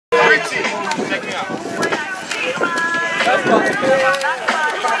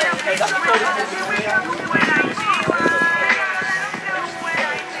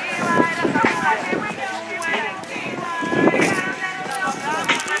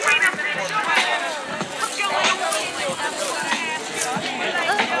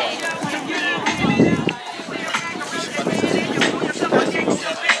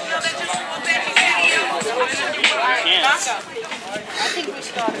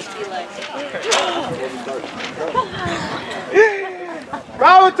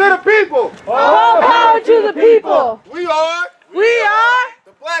Power to the people! All power to the people! We are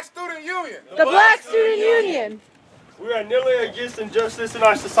the Black Student Union! Black Student Union! We are kneeling against injustice in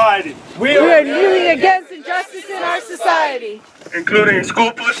our society. We are kneeling against injustice in our society. Including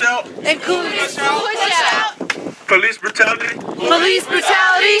school push-out, police brutality,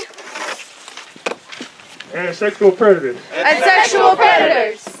 and sexual predators.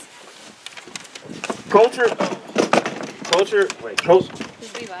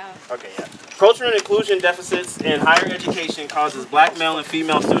 Culture and inclusion deficits in higher education causes black male and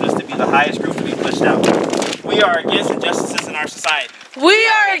female students to be the highest group to be pushed out. We are against injustices in our society. We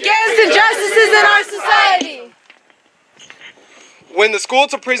are against injustices in our society. When the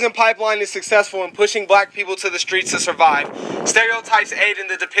school-to-prison pipeline is successful in pushing black people to the streets to survive, stereotypes aid in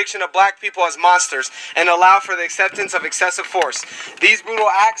the depiction of black people as monsters and allow for the acceptance of excessive force. These brutal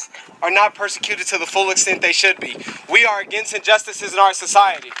acts are not persecuted to the full extent they should be. We are against injustices in our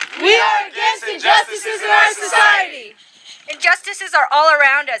society. We are against injustices in our society. Injustices are all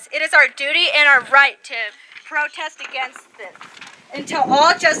around us. It is our duty and our right to protest against them until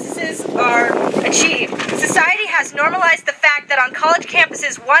all justices are achieved. Society has normalized the fact that on college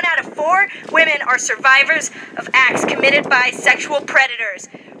campuses, 1 out of 4 women are survivors of acts committed by sexual predators.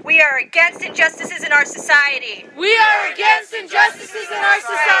 We are against injustices in our society. We are against injustices in our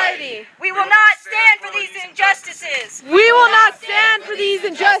society. We will not stand for these injustices. We will not stand for these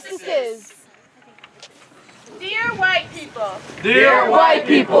injustices. Dear white people. Dear white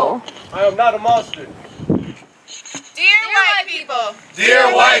people. I am not a monster. Dear white people.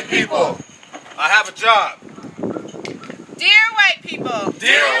 Dear white people! I have a job. Dear white people.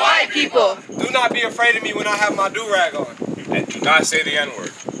 Dear white people. Do not be afraid of me when I have my do-rag on. And do not say the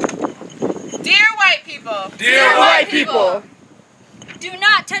N-word. Dear white people. Dear white people! Do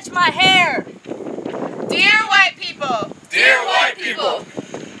not touch my hair. Dear white people. Dear white people!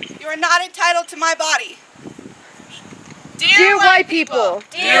 You are not entitled to my body. Dear white people.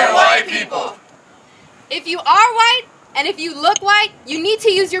 Dear white people! If you are white, and if you look white, you need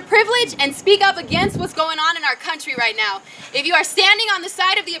to use your privilege and speak up against what's going on in our country right now. If you are standing on the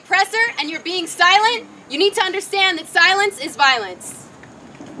side of the oppressor and you're being silent, you need to understand that silence is violence.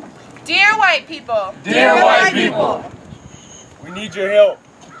 Dear white people. Dear white people! We need your help.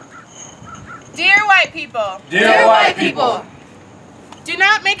 Dear white people. Dear white people! Do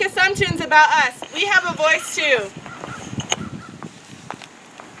not make assumptions about us. We have a voice too.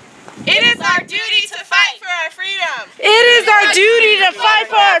 It is our duty to fight for our freedom. It is our duty to fight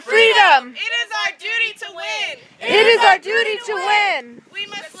for our freedom. It is our duty to win. It is our duty to win. We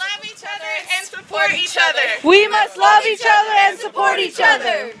must love each other and support each other. We must love each other and support each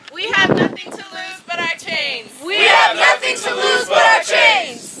other. We have nothing to lose but our chains.